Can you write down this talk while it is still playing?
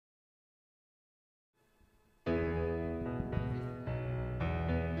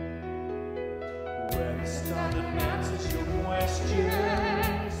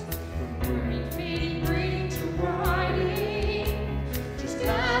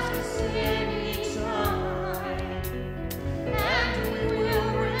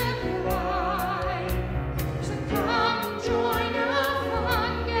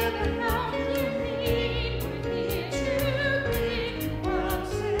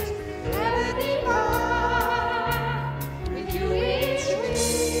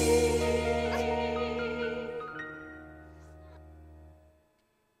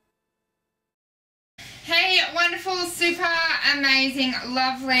Wonderful, super amazing,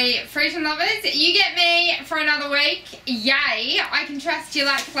 lovely Frisian lovers, you get me for another week. Yay! I can trust you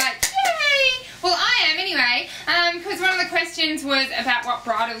like yay! Well, I am anyway, because one of the questions was about what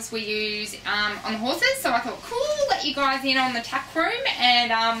bridles we use on the horses, so I thought, cool, let you guys in on the tack room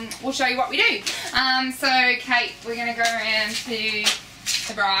and we'll show you what we do. So Kate, we're going to go around to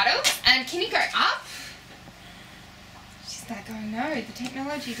the bridles, and can you go up? She's like, oh no, the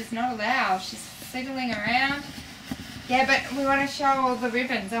technology does not allow. She's fiddling around. Yeah, but we want to show all the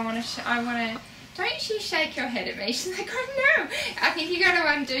ribbons. I want to. Don't you shake your head at me. She's like, oh no. I think you got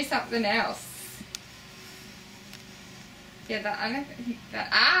to undo something else. Yeah,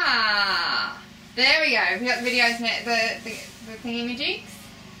 there we go. We got the videos now. The thingy-majigs.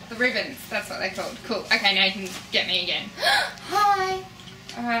 The ribbons. That's what they're called. Cool. Okay, now you can get me again. Hi.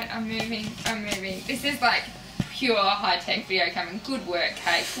 All right, I'm moving. This is like pure high-tech video coming. Good work,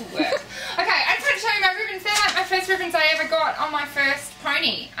 Kate. Good work. Okay, I just want to show you my ribbons. They're like my first ribbons I ever got on my first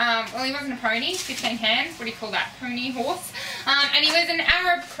pony. Well, he wasn't a pony, 15 hands. What do you call that? Pony horse. And he was an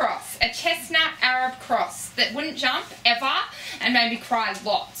Arab cross, a chestnut Arab cross that wouldn't jump ever and made me cry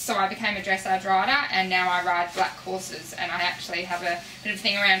lots. So I became a dressage rider, and now I ride black horses, and I actually have a bit of a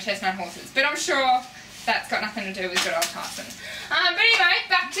thing around chestnut horses. But I'm sure that's got nothing to do with good old Tyson. But anyway,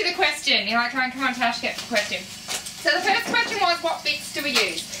 back to the question. You're like, come on, Tash, get the question. So the first question was, what bits do we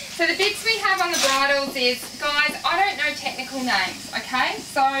use? So the bits we have on the bridles is, guys, I don't know technical names, okay?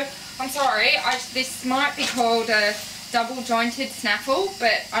 So I'm sorry, this might be called a double jointed snaffle,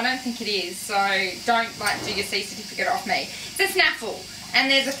 but I don't think it is. So don't do your C certificate off me. It's a snaffle, and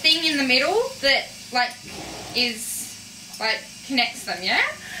there's a thing in the middle that connects them, yeah?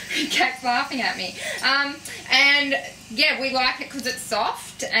 Cat's laughing at me. And yeah, we like it because it's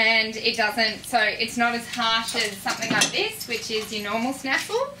soft and it doesn't, so it's not as harsh as something like this, which is your normal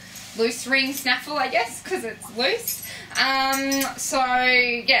snaffle. Loose ring snaffle, I guess, because it's loose. So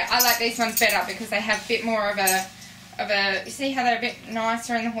yeah, I like these ones better because they have a bit more of a, you see how they're a bit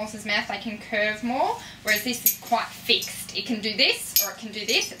nicer in the horse's mouth, they can curve more, whereas this is quite fixed. It can do this or it can do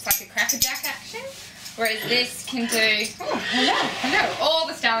this. It's like a crackerjack action. Whereas this can do, oh, hello. All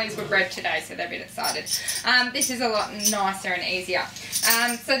the stallions were bred today, so they're a bit excited. This is a lot nicer and easier.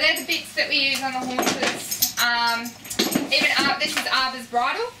 So they're the bits that we use on the horses. This is Arba's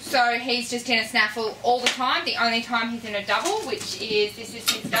bridle, so he's just in a snaffle all the time. The only time he's in a double, which is, this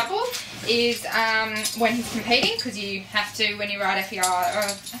is his double, is when he's competing, because you have to when you ride FER, or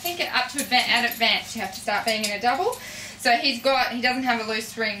I think up to advanced you have to start being in a double. So he doesn't have a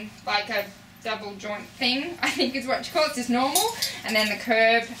loose ring, like a double joint thing, I think is what you call it. It's just normal, and then the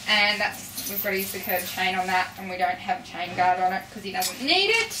curb, and we've got to use the curb chain on that, and we don't have a chain guard on it because he doesn't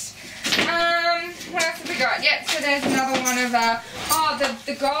need it. What else have we got? Yep, so there's another one of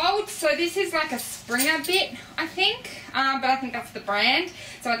the gold. So this is like a Springer bit, I think, but I think that's the brand.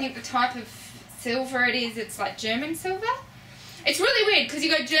 So I think the type of silver it is, it's like German silver. It's really weird because you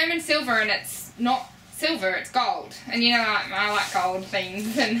go German silver and it's not silver, it's gold, and you know I like gold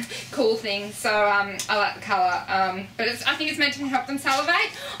things and cool things, so I like the colour, but I think it's meant to help them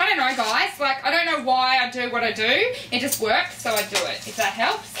salivate. I don't know, guys, I don't know why I do what I do, it just works, so I do it, if that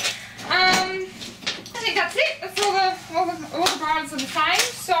helps. I think that's it. That's all the bridles are the same.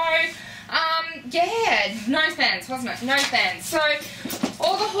 So yeah, nosebands, wasn't it? Nosebands. So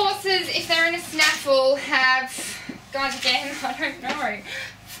all the horses, if they're in a snaffle, have, guys, again, I don't know.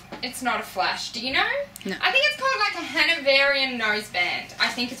 It's not a flash. Do you know? No. I think it's called like a Hanoverian noseband, I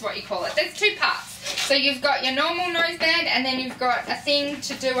think is what you call it. There's two parts. So you've got your normal noseband, and then you've got a thing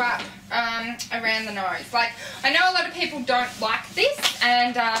to do up around the nose. I know a lot of people don't like this,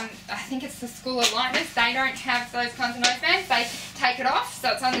 and I think it's the School of Lightness. They don't have those kinds of nosebands. They take it off,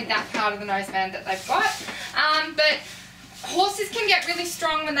 so it's only that part of the noseband that they've got. But horses can get really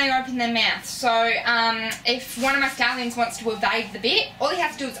strong when they open their mouth. So if one of my stallions wants to evade the bit, all he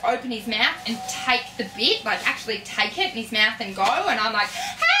has to do is open his mouth and take the bit, actually take it in his mouth and go, and I'm like,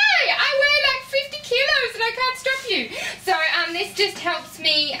 hey, I weigh 50 kilos and I can't stop you. So this just helps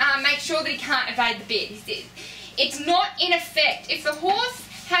me make sure that he can't evade the bit. It's not in effect. If the horse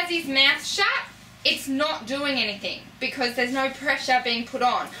has his mouth shut, it's not doing anything because there's no pressure being put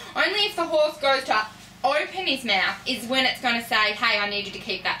on. Only if the horse goes to open his mouth is when it's going to say, hey, I need you to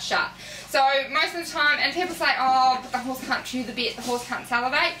keep that shut. So most of the time, and people say, oh, but the horse can't chew the bit, the horse can't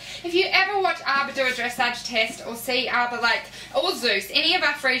salivate. If you ever watch Arbor do a dressage test or see Arbor, like, or Zeus, any of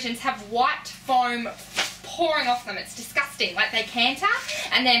our Friesians have white foam pouring off them. It's disgusting. Like, they canter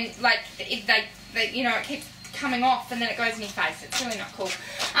and then, like, they you know, it keeps coming off and then it goes in your face. It's really not cool.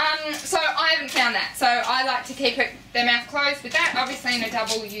 So I haven't found that. So I like to keep their mouth closed with that. Obviously in a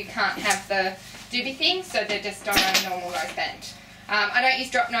double you can't have the doobie thing, so they're just on a normal noseband. I don't use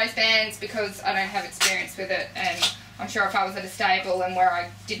drop nosebands because I don't have experience with it, and I'm sure if I was at a stable and where I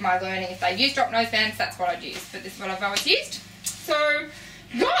did my learning, if they use drop nosebands, that's what I'd use. But this is what I've always used. So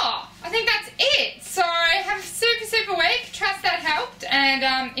yeah, I think that's it. So have a super, super week. Trust that helped. And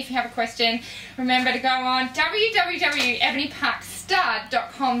if you have a question, remember to go on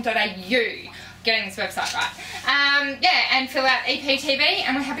www.ebonyparkstud.com.au. Getting this website right. Yeah, and fill out EPTB,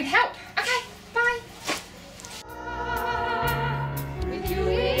 and we're happy to help. Okay.